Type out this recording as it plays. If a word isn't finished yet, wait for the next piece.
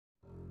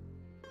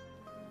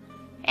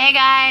Hey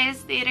guys,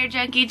 Theater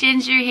Junkie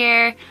Ginger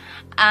here.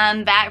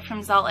 I'm back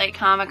from Salt Lake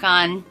Comic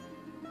Con.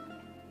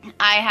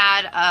 I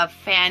had a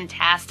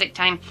fantastic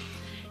time.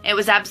 It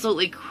was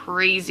absolutely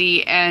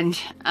crazy, and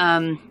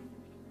the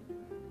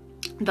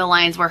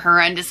lines were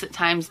horrendous at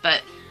times,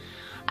 but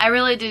I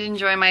really did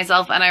enjoy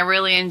myself, and I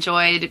really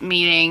enjoyed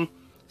meeting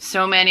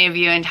so many of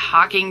you and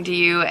talking to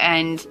you,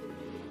 and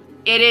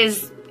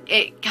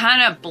it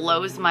kind of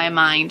blows my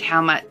mind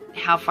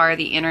how far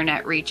the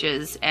internet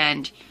reaches,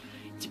 and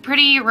it's a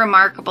pretty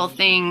remarkable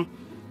thing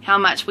how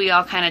much we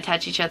all kind of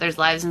touch each other's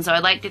lives. And so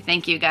I'd like to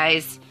thank you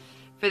guys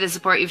for the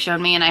support you've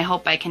shown me, and I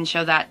hope I can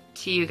show that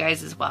to you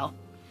guys as well.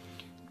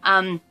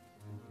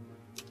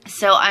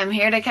 So I'm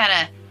here to kind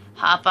of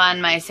hop on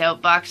my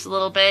soapbox a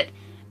little bit,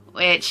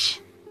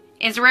 which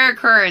is a rare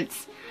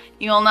occurrence.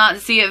 You'll not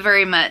see it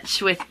very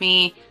much with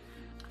me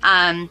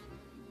as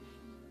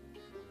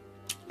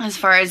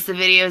far as the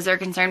videos are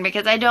concerned,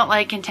 because I don't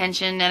like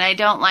contention and I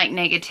don't like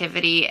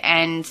negativity,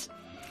 and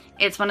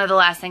it's one of the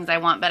last things I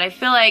want. But I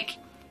feel like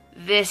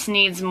this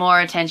needs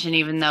more attention,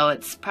 even though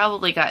it's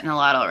probably gotten a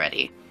lot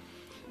already.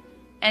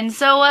 And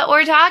so what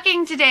we're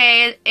talking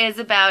today is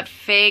about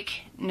fake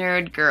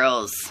nerd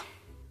girls.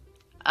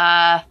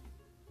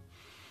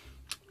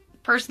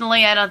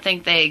 Personally, I don't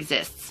think they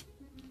exist.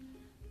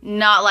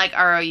 Not like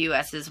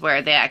ROUSs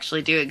where they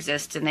actually do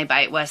exist and they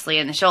bite Wesley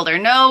in the shoulder.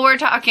 No, we're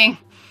talking,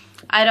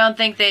 I don't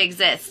think they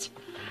exist.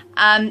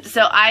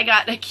 So I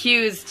got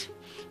accused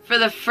for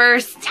the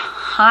first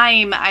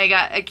time.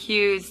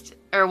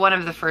 Or one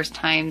of the first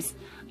times,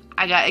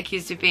 I got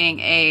accused of being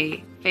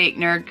a fake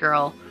nerd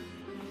girl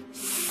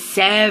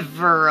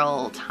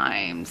several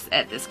times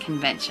at this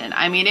convention.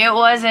 I mean, it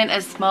wasn't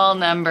a small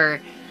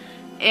number.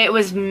 It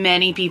was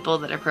many people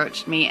that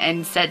approached me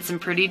and said some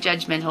pretty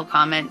judgmental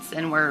comments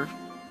and were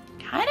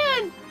kind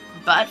of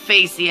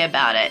butt-facey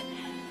about it.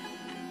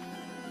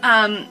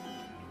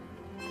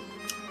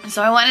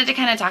 So I wanted to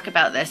kind of talk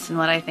about this and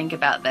what I think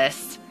about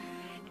this,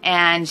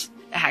 and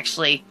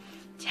actually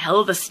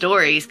tell the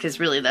stories, because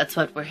really that's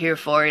what we're here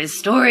for, is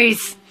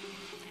stories.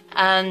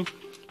 So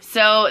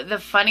the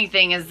funny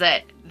thing is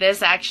that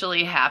this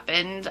actually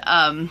happened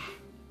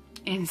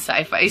in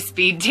sci-fi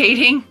speed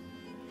dating.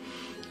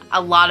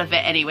 A lot of it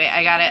anyway.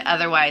 I got it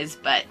otherwise,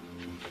 but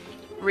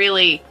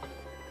really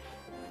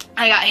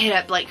I got hit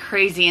up like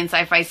crazy in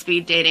sci-fi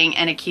speed dating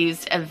and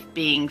accused of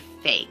being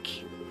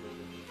fake,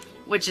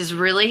 which is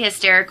really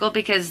hysterical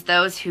because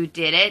those who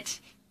did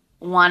it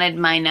wanted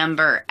my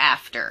number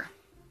after.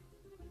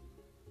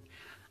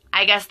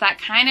 I guess that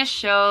kind of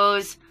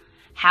shows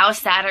how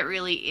sad it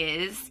really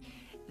is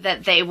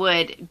that they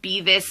would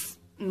be this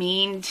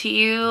mean to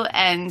you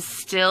and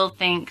still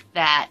think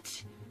that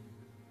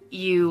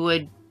you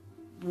would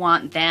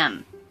want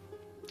them.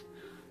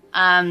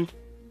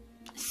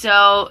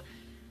 So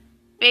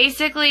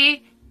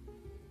basically,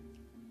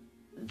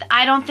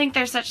 I don't think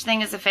there's such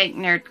thing as a fake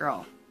nerd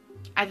girl.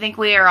 I think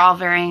we are all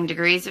varying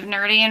degrees of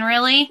nerdy, and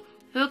really,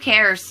 who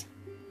cares?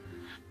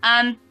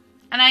 And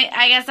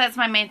I guess that's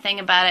my main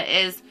thing about it,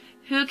 is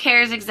who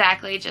cares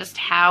exactly just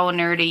how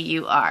nerdy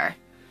you are.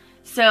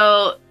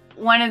 So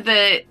one of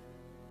the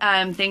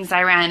things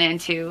I ran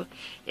into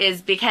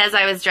is because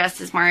I was dressed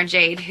as Mara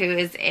Jade, who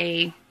is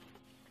a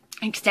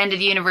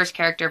extended universe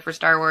character for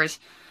Star Wars.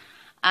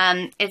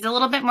 It's a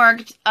little bit more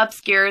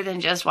obscure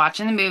than just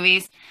watching the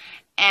movies,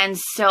 and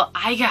so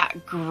I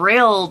got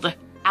grilled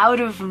out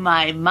of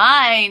my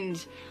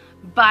mind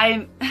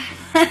by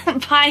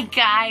by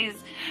guys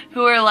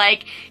who were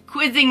like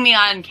quizzing me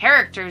on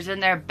characters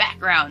and their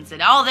backgrounds and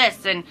all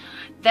this, and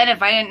then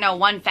if I didn't know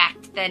one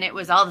fact, then it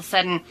was all of a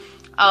sudden,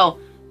 oh,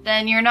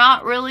 then you're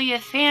not really a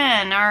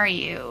fan, are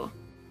you?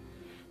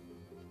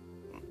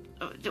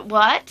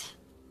 What?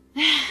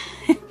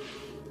 And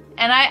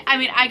I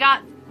mean, I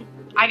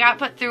got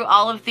put through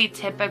all of the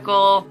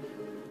typical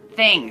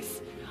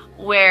things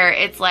where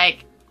it's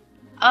like,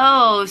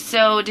 oh,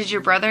 so did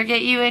your brother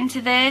get you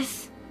into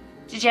this?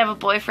 Did you have a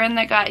boyfriend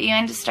that got you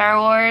into Star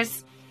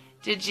Wars?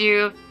 Did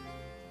you...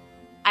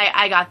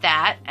 I got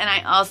that, and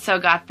I also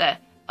got the,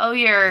 oh,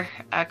 you're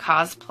a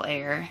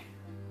cosplayer.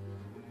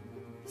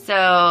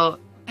 So,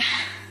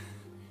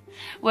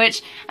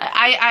 which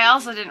I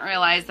also didn't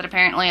realize that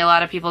apparently a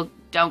lot of people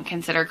don't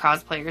consider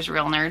cosplayers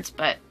real nerds,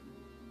 but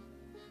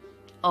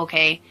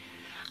okay.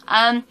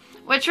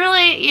 Which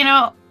really, you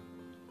know,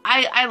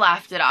 I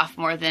laughed it off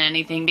more than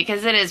anything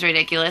because it is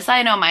ridiculous.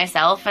 I know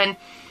myself, and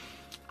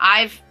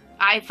I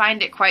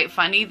find it quite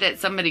funny that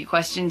somebody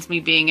questions me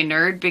being a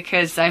nerd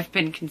because I've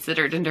been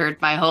considered a nerd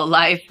my whole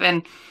life,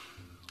 and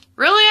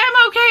really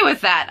I'm okay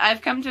with that.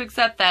 I've come to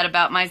accept that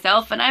about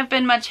myself, and I've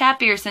been much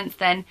happier since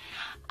then.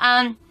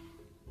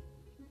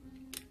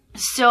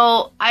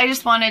 So I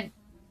just wanted,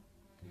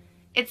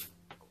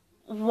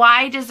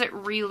 why does it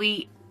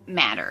really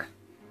matter?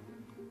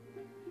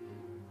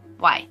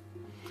 Why?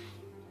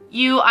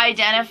 You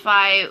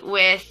identify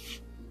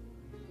with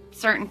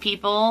certain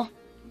people.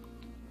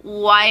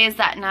 Why is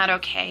that not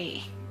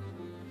okay?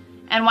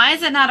 And why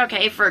is it not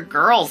okay for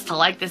girls to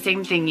like the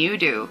same thing you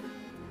do?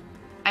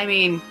 I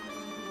mean,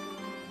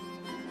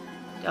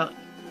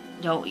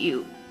 don't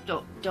you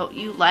don't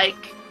you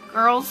like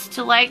girls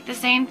to like the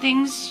same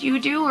things you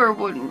do, or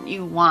wouldn't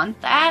you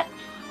want that?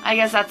 I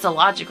guess that's a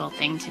logical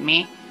thing to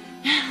me.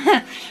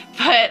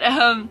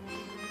 But,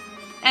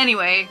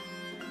 anyway,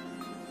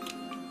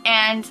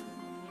 and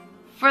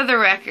for the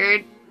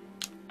record,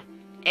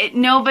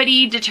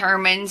 nobody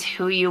determines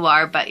who you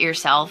are but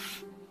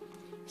yourself.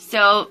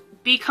 So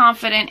be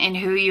confident in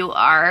who you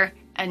are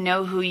and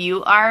know who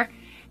you are,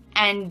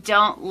 and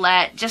don't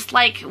let, just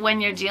like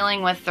when you're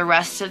dealing with the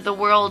rest of the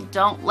world,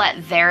 don't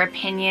let their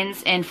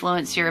opinions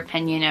influence your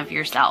opinion of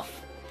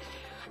yourself.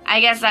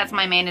 I guess that's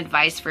my main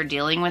advice for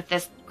dealing with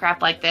this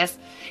crap like this,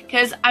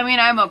 because I mean,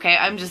 I'm okay.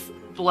 I'm just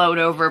blown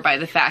over by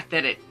the fact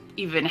that it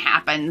even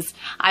happens.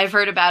 I've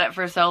heard about it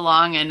for so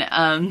long,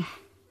 and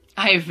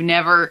I've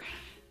never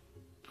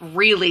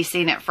really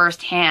seen it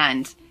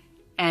firsthand,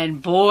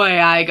 and boy,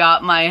 I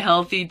got my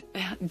healthy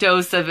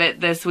dose of it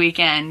this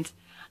weekend.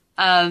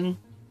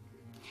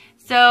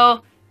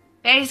 So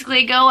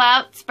basically, go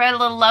out, spread a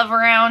little love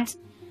around,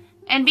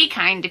 and be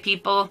kind to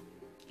people.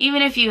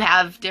 Even if you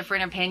have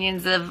different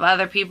opinions of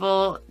other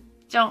people,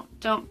 don't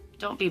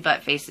be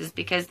butt faces,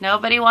 because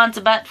nobody wants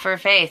a butt for a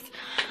face.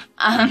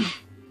 And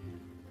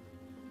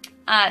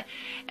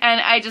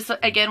I just,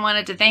 again,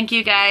 wanted to thank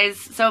you guys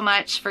so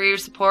much for your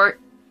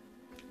support.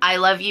 I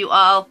love you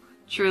all,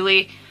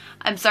 truly.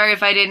 I'm sorry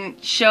if I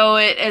didn't show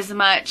it as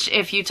much.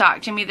 If you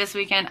talked to me this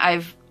weekend,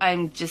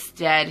 I'm just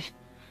dead.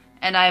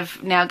 And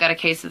I've now got a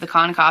case of the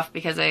con cough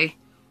because I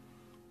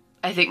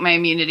think my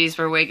immunities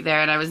were weak there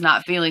and I was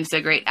not feeling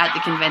so great at the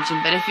convention.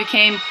 But if you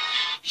came,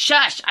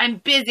 shush, I'm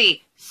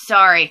busy.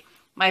 Sorry,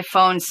 my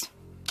phone's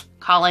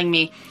calling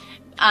me.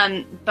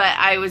 But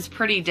I was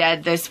pretty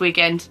dead this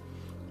weekend.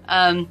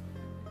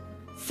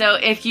 So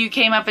if you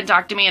came up and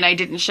talked to me and I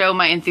didn't show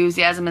my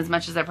enthusiasm as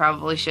much as I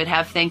probably should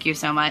have, thank you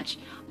so much.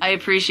 I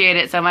appreciate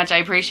it so much. I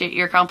appreciate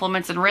your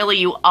compliments, and really,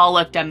 you all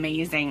looked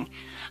amazing.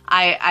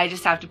 I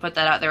just have to put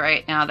that out there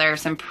right now. There are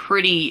some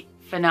pretty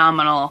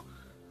phenomenal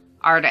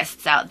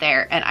artists out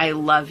there, and I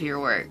love your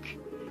work.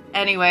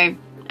 Anyway,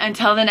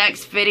 until the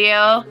next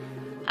video,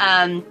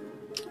 I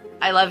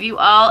love you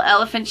all,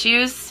 Elephant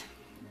Shoes,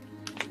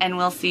 and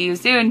we'll see you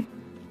soon.